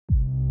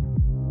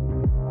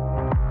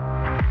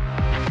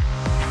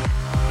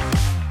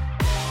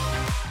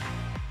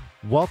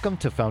Welcome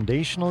to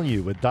Foundational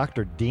You with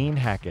Dr. Dean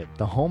Hackett,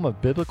 the home of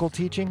biblical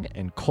teaching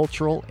and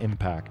cultural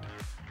impact.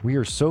 We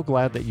are so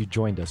glad that you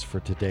joined us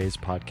for today's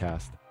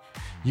podcast.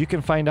 You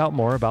can find out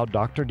more about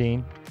Dr.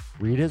 Dean,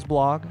 read his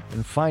blog,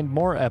 and find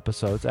more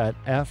episodes at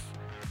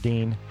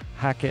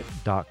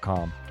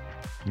fdeanhackett.com.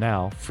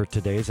 Now for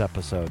today's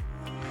episode.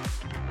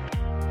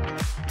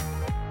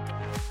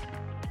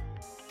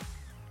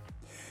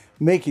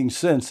 Making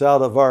sense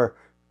out of our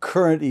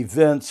current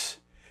events,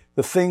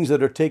 the things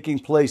that are taking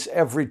place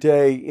every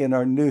day in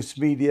our news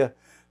media,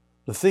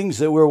 the things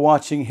that we're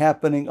watching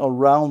happening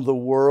around the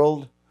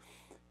world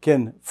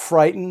can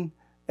frighten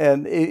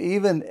and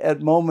even at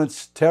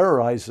moments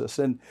terrorize us.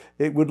 And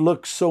it would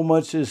look so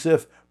much as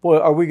if, boy,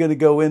 are we going to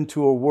go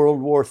into a World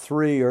War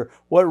III, or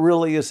what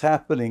really is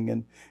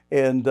happening?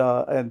 And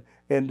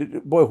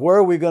boy, where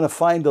are we going to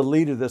find a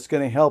leader that's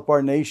going to help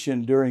our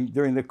nation during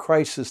the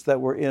crisis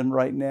that we're in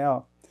right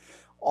now?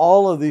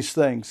 All of these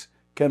things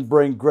can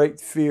bring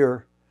great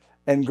fear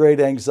and great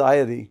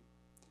anxiety.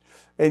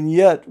 And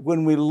yet,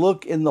 when we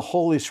look in the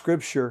Holy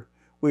Scripture,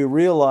 we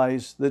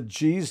realize that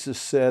Jesus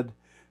said,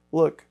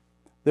 look,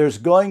 there's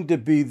going to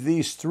be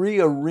these three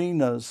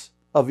arenas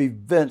of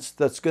events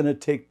that's going to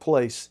take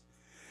place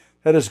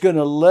that is going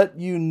to let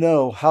you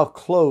know how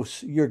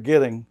close you're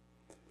getting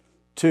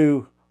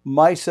to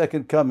my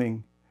second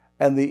coming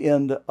and the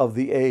end of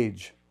the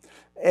age.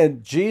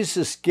 And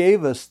Jesus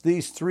gave us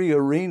these three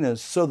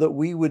arenas so that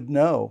we would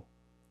know.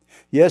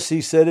 Yes,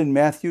 he said in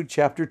Matthew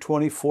chapter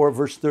 24,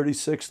 verse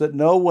 36, that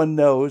no one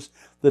knows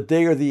the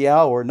day or the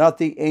hour, not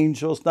the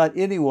angels, not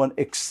anyone,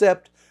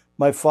 except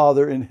my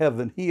Father in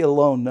heaven. He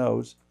alone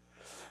knows.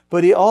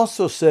 But he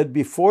also said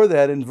before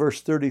that in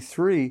verse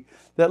 33,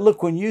 that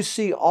look, when you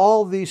see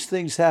all these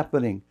things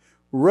happening,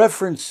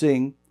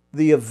 referencing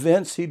the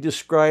events he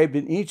described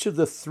in each of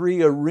the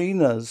three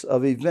arenas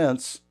of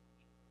events,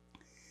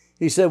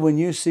 he said, when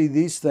you see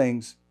these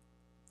things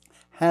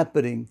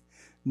happening,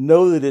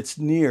 know that it's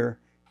near,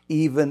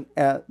 even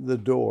at the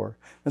door.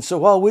 And so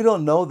while we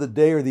don't know the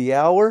day or the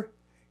hour,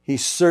 he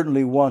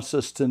certainly wants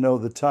us to know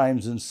the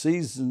times and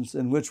seasons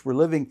in which we're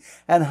living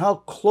and how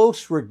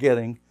close we're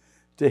getting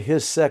to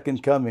his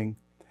second coming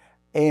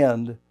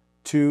and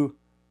to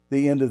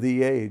the end of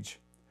the age.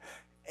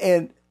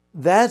 And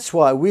that's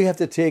why we have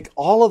to take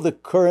all of the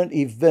current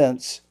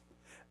events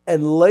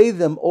and lay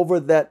them over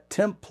that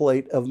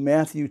template of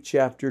Matthew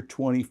chapter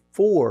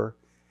 24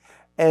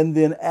 and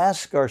then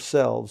ask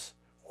ourselves,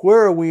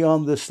 where are we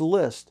on this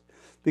list?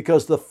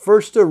 Because the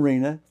first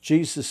arena,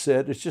 Jesus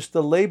said, is just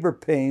the labor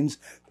pains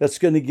that's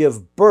going to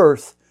give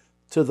birth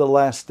to the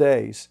last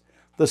days.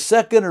 The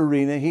second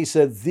arena, he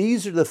said,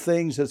 these are the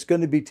things that's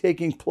going to be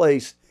taking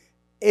place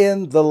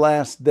in the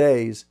last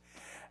days.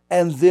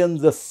 And then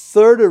the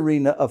third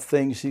arena of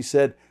things, he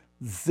said,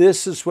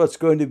 this is what's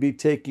going to be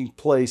taking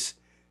place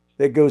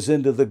that goes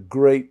into the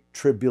great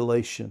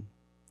tribulation.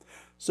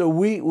 So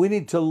we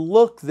need to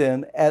look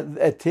then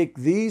at take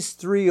these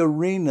three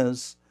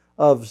arenas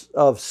of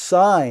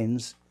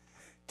signs,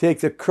 take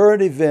the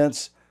current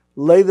events,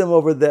 lay them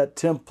over that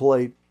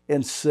template,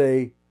 and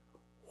say,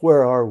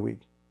 where are we?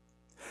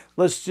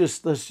 Let's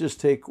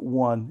just take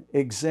one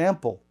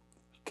example,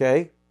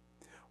 okay?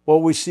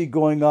 What we see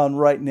going on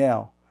right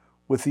now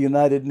with the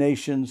United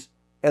Nations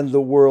and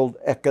the World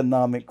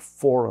Economic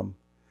Forum,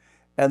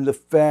 and the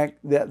fact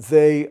that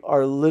they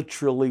are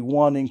literally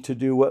wanting to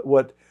do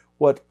what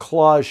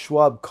Klaus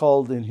Schwab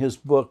called in his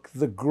book,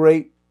 The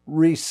Great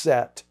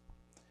Reset.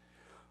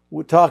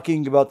 We're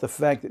talking about the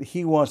fact that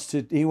he wants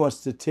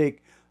to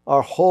take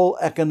our whole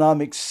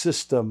economic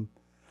system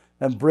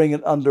and bring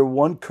it under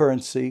one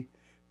currency,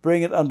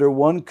 bring it under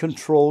one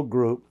control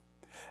group,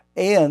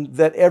 and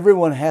that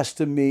everyone has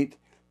to meet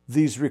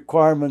these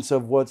requirements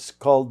of what's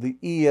called the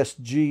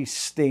ESG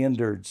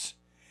standards: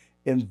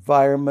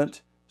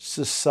 environment,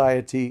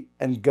 society,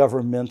 and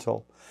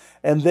governmental.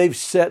 And they've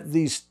set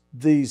these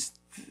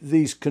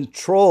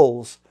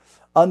controls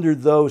under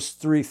those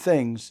three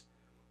things: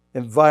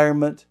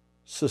 environment,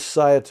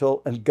 societal,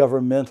 and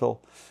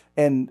governmental.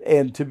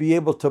 And to be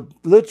able to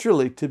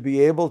literally to be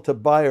able to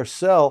buy or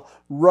sell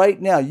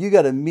right now, you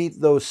got to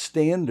meet those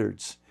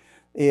standards.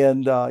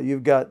 And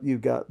you've got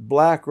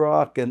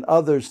BlackRock and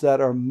others that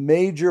are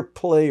major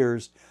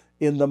players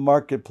in the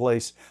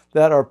marketplace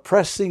that are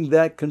pressing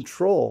that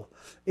control.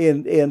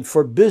 And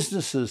for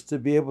businesses to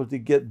be able to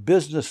get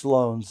business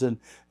loans and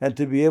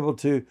to be able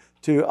to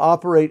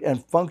operate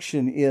and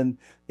function in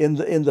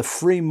the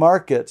free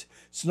market.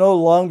 It's no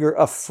longer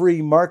a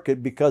free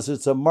market because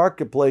it's a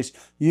marketplace.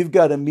 You've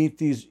got to meet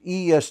these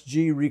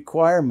ESG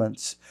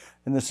requirements.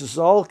 And this is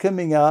all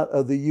coming out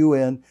of the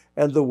UN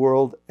and the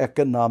World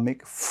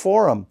Economic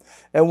Forum.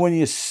 And when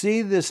you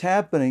see this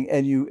happening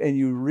and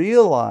you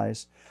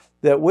realize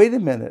that, wait a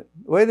minute,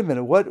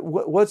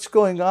 what's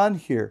going on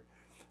here?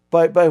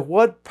 By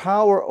what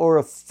power or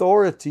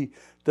authority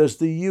does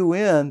the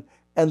UN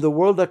and the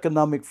World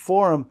Economic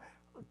Forum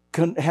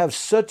have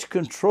such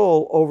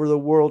control over the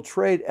world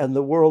trade and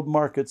the world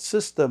market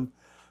system?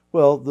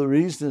 Well, the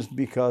reason is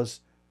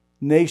because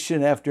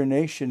nation after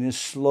nation is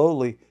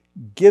slowly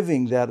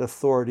giving that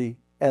authority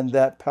and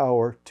that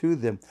power to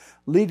them,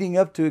 leading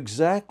up to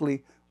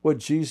exactly what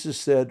Jesus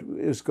said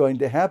is going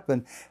to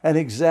happen, and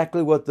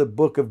exactly what the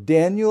book of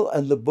Daniel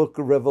and the book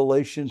of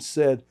Revelation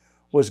said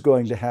was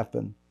going to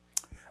happen.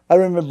 I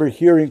remember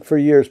hearing for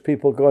years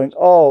people going,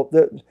 "Oh,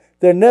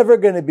 they're never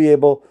going to be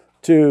able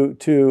to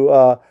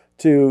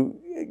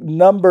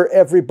number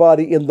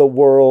everybody in the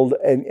world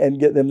and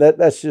get them."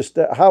 That's just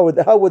how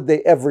would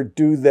they ever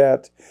do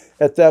that?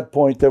 At that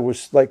point, there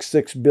was like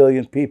 6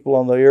 billion people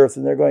on the earth,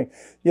 and they're going,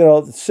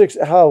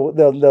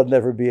 they'll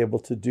never be able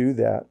to do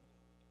that.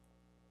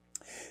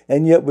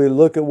 And yet we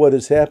look at what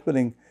is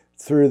happening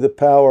through the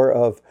power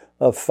of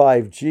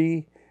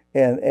 5G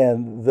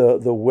and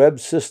the web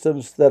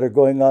systems that are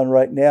going on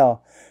right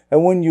now.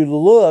 And when you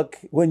look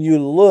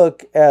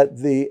at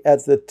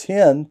the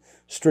 10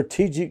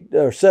 strategic,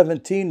 or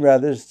 17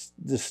 rather,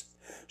 the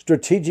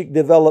strategic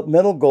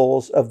developmental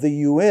goals of the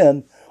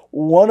UN,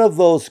 one of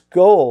those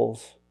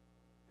goals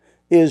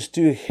is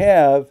to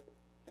have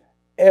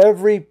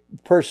every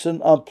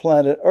person on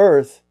planet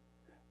Earth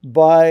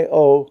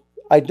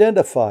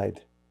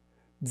bio-identified.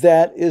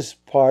 That is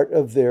part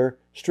of their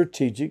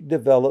strategic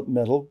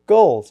developmental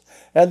goals,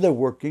 and they're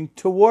working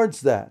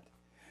towards that.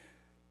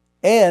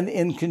 And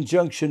in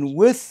conjunction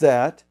with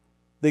that,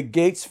 the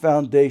Gates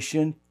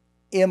Foundation,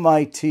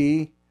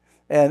 MIT,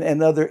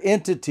 and other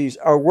entities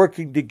are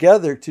working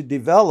together to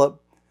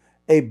develop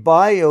a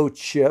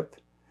biochip,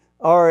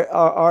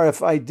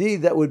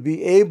 RFID, that would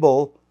be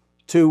able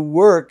to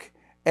work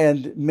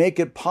and make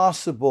it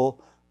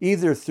possible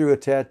either through a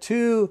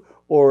tattoo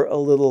or a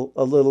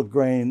little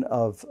grain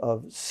of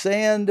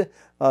sand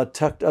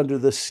tucked under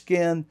the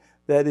skin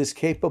that is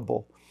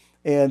capable.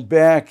 And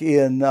back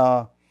in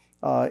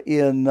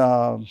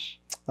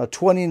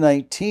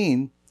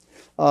 2019,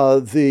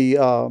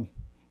 one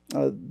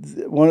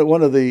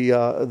of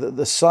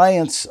the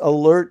Science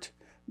Alert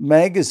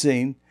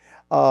magazine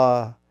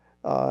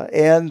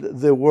and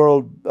the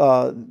world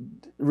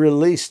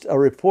released a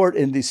report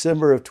in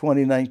December of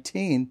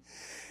 2019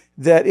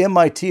 that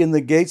MIT and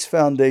the Gates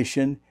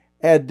Foundation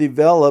had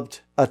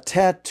developed a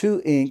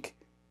tattoo ink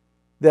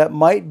that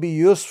might be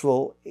used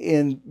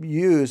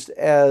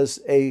as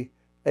a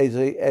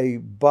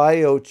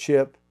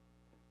biochip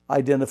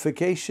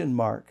identification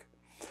mark,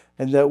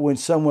 and that when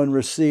someone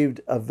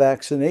received a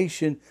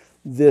vaccination,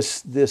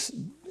 this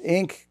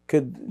ink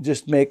could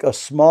just make a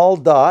small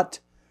dot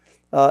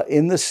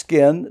in the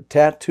skin,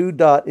 tattoo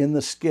dot in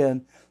the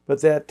skin,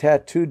 but that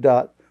tattoo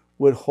dot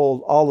would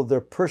hold all of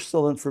their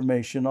personal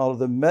information, all of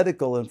the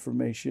medical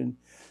information,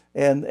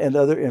 and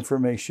other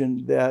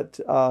information that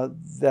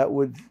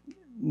would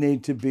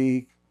need to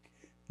be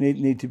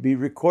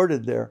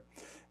recorded there,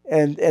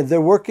 and they're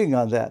working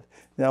on that.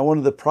 Now, one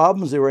of the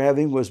problems they were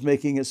having was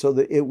making it so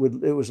that it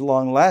was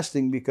long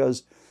lasting,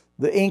 because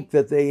the ink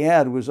that they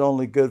had was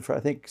only good for, I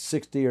think,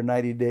 60 or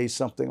 90 days,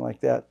 something like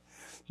that.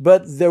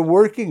 But they're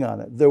working on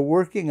it. They're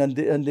working on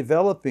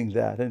developing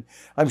that, and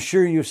I'm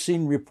sure you've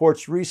seen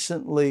reports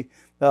recently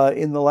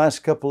in the last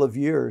couple of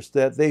years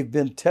that they've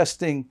been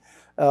testing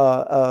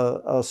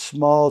a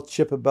small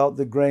chip about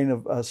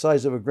the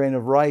size of a grain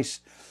of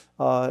rice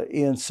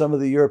in some of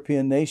the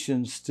European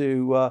nations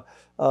for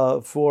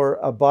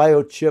a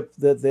biochip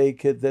that they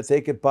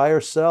could buy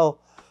or sell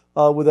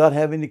without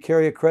having to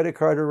carry a credit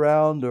card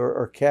around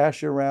or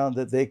cash around,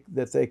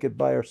 that they could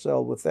buy or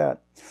sell with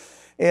that.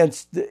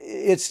 And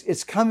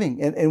it's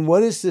coming. And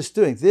what is this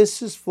doing?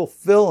 This is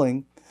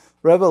fulfilling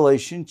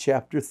Revelation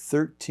chapter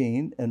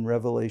 13 and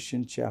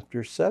Revelation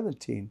chapter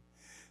 17.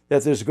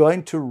 That there's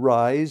going to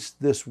rise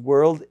this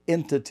world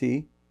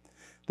entity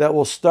that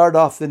will start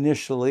off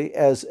initially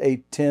as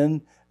a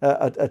 10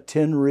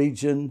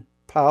 region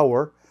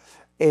power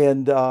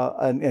and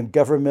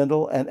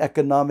governmental and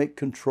economic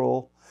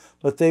control,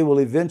 but they will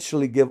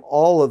eventually give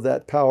all of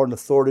that power and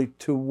authority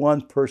to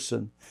one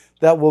person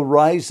that will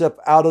rise up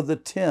out of the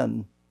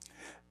 10.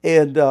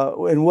 And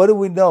what do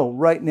we know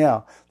right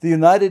now? The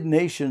United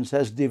Nations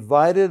has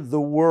divided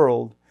the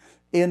world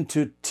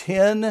into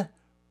 10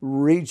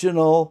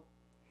 regional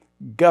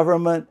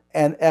government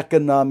and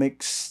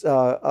economic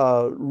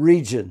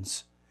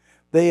regions.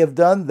 They have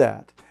done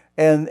that.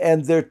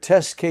 And their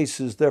test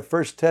cases, their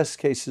first test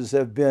cases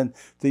have been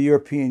the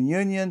European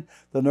Union,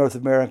 the North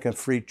American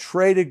Free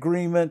Trade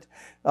Agreement,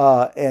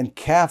 and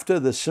CAFTA,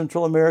 the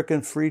Central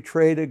American Free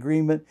Trade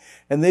Agreement.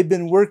 And they've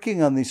been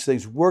working on these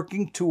things,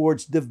 working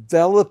towards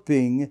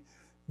developing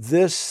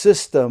this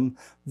system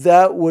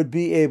that would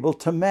be able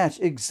to match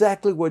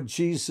exactly what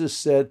Jesus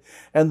said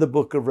and the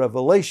book of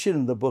Revelation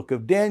and the book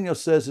of Daniel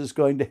says is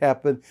going to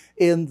happen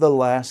in the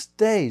last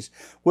days.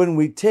 When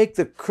we take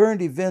the current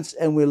events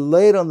and we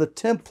lay it on the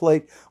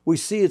template, we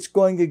see it's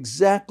going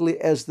exactly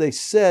as they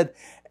said,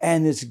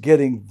 and it's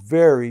getting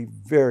very,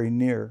 very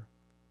near.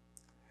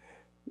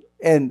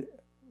 And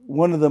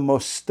one of the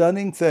most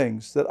stunning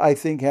things that I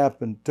think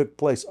took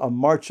place on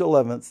March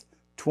 11th,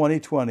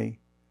 2020,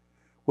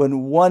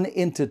 when one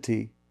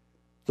entity,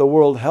 the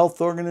World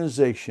Health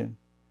Organization,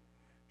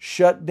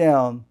 shut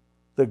down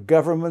the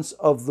governments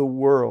of the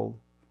world,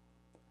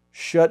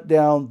 shut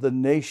down the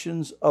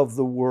nations of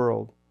the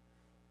world,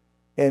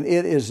 And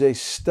it is a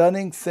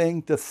stunning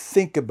thing to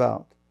think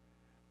about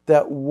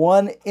that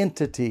one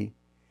entity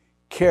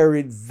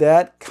carried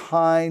that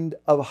kind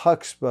of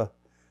chutzpah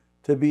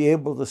to be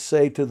able to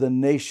say to the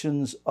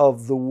nations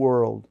of the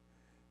world,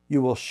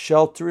 you will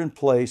shelter in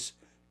place,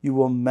 you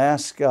will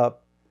mask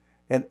up,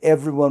 and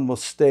everyone will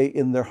stay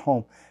in their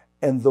home.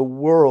 And the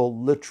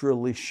world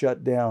literally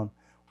shut down.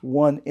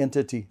 One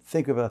entity.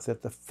 Think about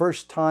that. The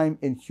first time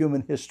in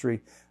human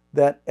history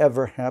that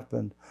ever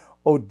happened.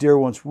 Oh, dear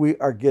ones, we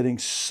are getting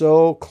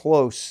so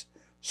close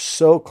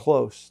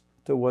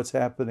to what's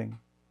happening.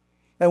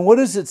 And what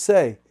does it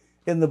say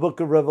in the book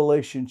of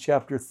Revelation,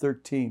 chapter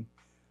 13?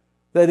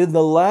 That in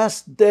the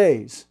last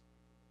days,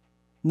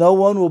 no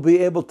one will be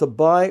able to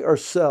buy or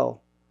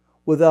sell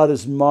without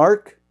his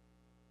mark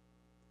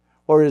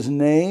or his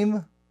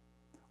name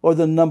or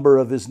the number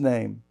of his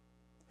name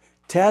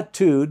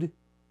tattooed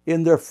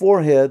in their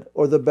forehead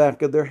or the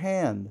back of their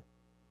hand.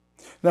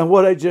 Now,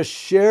 what I just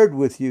shared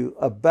with you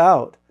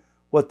about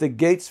what the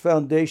Gates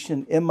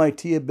Foundation,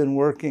 MIT have been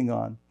working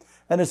on,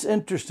 and it's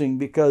interesting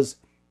because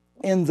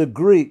in the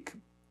Greek,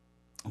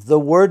 the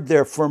word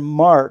there for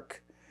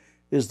mark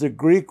is the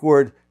Greek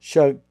word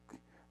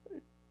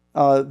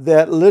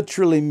that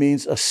literally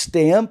means a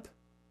stamp,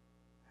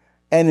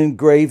 an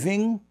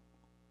engraving,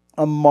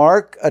 a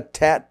mark, a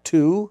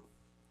tattoo.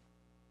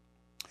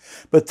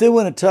 But then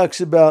when it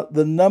talks about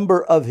the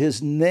number of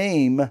his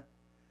name,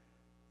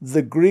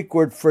 the Greek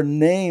word for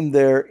name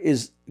there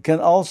can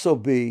also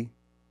be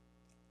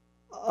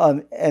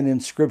an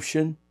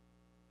inscription,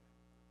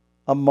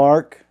 a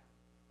mark,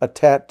 a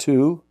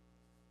tattoo.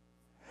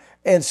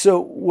 And so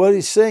what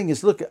he's saying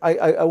is, look,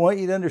 I want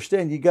you to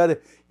understand, you got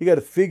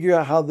to figure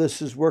out how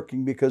this is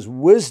working, because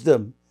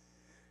wisdom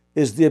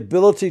is the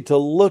ability to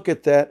look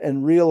at that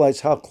and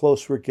realize how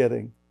close we're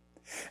getting.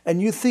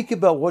 And you think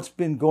about what's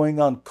been going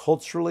on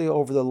culturally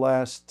over the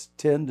last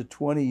 10 to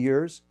 20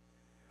 years.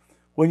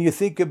 When you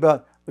think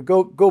about,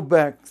 go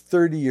back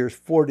 30 years,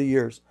 40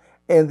 years,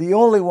 and the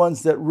only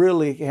ones that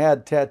really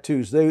had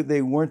tattoos,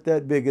 they weren't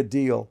that big a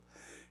deal.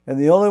 And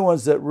the only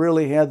ones that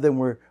really had them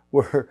were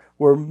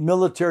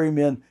military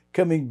men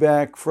coming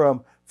back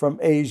from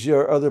Asia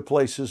or other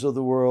places of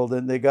the world,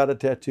 and they got a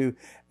tattoo,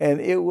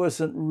 and it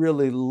wasn't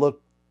really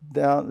looked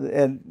down.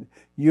 And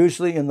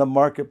usually in the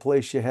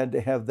marketplace, you had to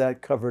have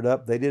that covered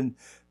up. The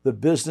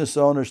business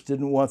owners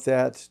didn't want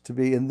that to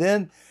be. And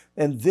then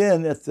in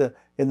the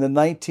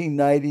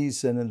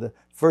 1990s and in the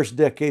first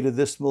decade of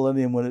this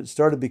millennium, when it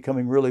started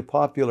becoming really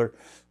popular,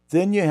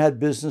 then you had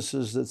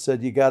businesses that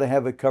said you got to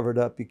have it covered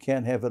up. You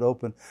can't have it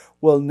open.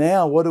 Well,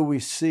 now what do we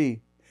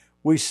see?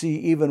 We see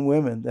even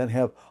women that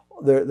have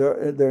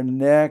their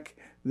neck,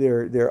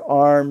 their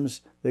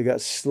arms, they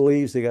got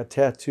sleeves, they got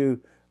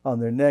tattoo on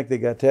their neck, they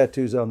got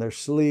tattoos on their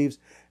sleeves,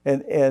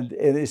 and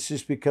it's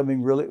just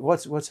becoming really,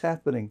 what's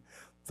happening?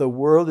 The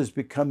world is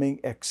becoming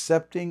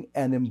accepting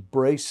and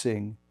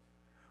embracing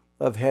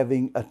of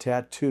having a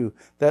tattoo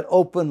that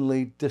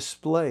openly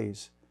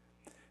displays.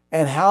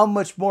 And how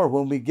much more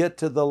when we get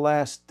to the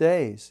last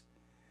days,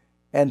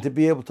 and to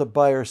be able to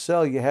buy or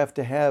sell, you have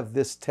to have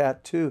this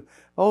tattoo.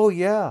 Oh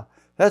yeah,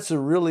 that's a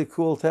really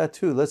cool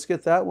tattoo. Let's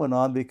get that one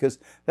on, because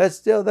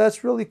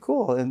that's really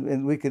cool.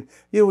 And we can,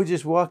 we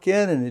just walk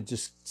in and it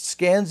just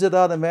scans it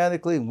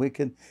automatically, and we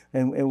can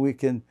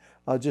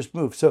just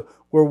move. So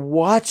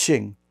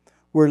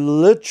we're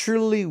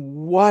literally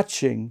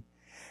watching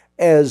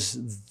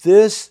as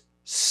this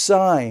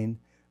sign,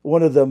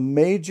 one of the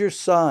major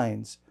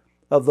signs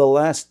of the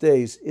last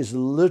days, is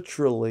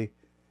literally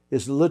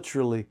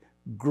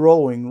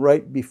growing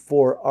right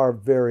before our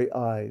very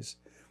eyes.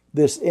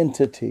 This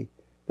entity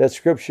that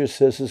Scripture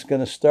says is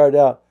going to start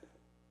out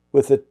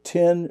with a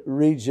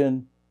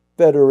 10-region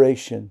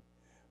federation,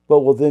 but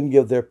will then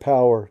give their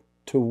power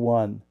to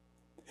one.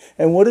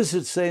 And what does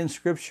it say in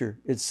Scripture?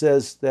 It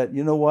says that,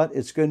 you know what?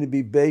 It's going to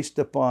be based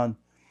upon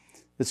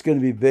the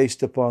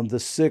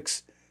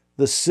six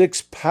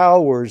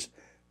powers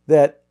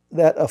that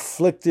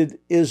afflicted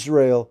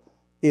Israel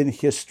in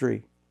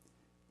history: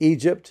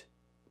 Egypt,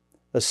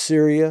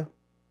 Assyria,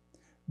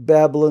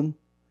 Babylon,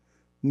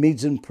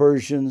 Medes and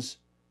Persians,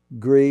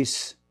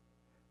 Greece,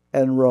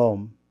 and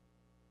Rome.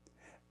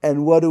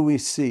 And what do we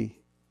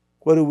see?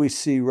 What do we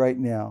see right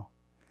now?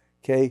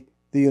 Okay,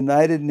 the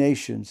United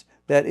Nations,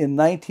 that in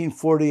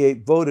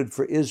 1948 voted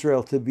for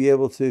Israel to be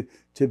able to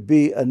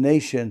be a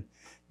nation,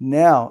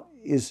 now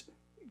is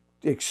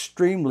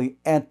extremely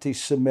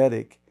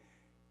anti-Semitic.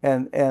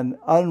 And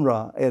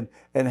UNRWA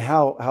and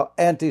how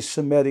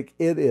anti-Semitic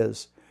it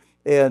is,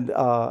 and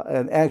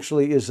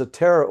actually is a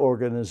terror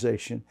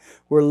organization.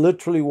 We're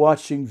literally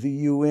watching the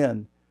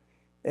UN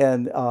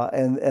and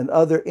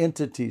other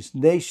entities,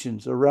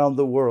 nations around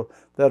the world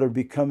that are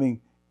becoming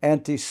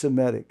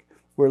anti-Semitic.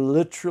 We're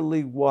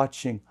literally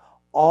watching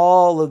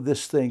all of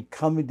this thing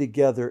coming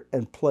together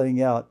and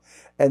playing out.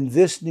 And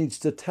this needs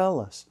to tell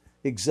us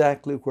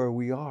exactly where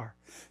we are.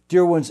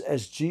 Dear ones,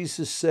 as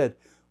Jesus said,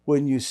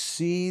 when you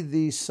see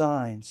these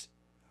signs,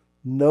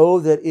 know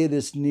that it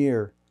is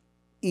near,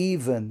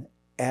 even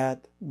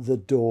at the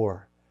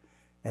door.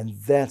 And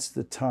that's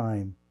the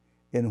time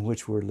in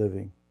which we're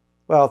living.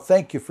 Well,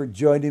 thank you for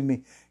joining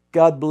me.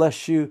 God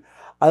bless you.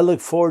 I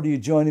look forward to you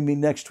joining me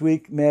next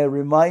week. May I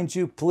remind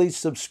you, please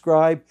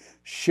subscribe,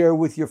 share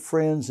with your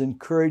friends,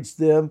 encourage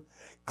them,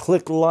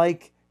 click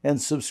like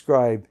and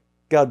subscribe.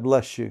 God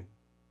bless you.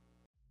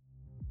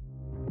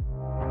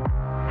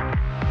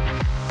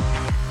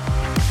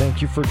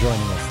 Thank you for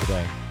joining us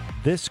today.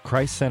 This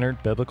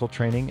Christ-centered biblical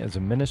training is a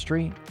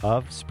ministry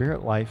of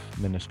Spirit Life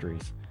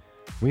Ministries.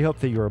 We hope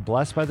that you are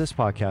blessed by this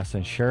podcast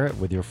and share it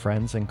with your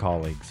friends and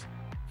colleagues.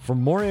 For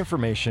more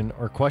information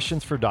or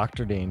questions for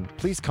Dr. Dean,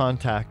 please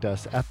contact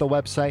us at the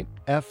website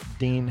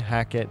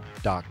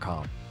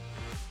fdeanhackett.com.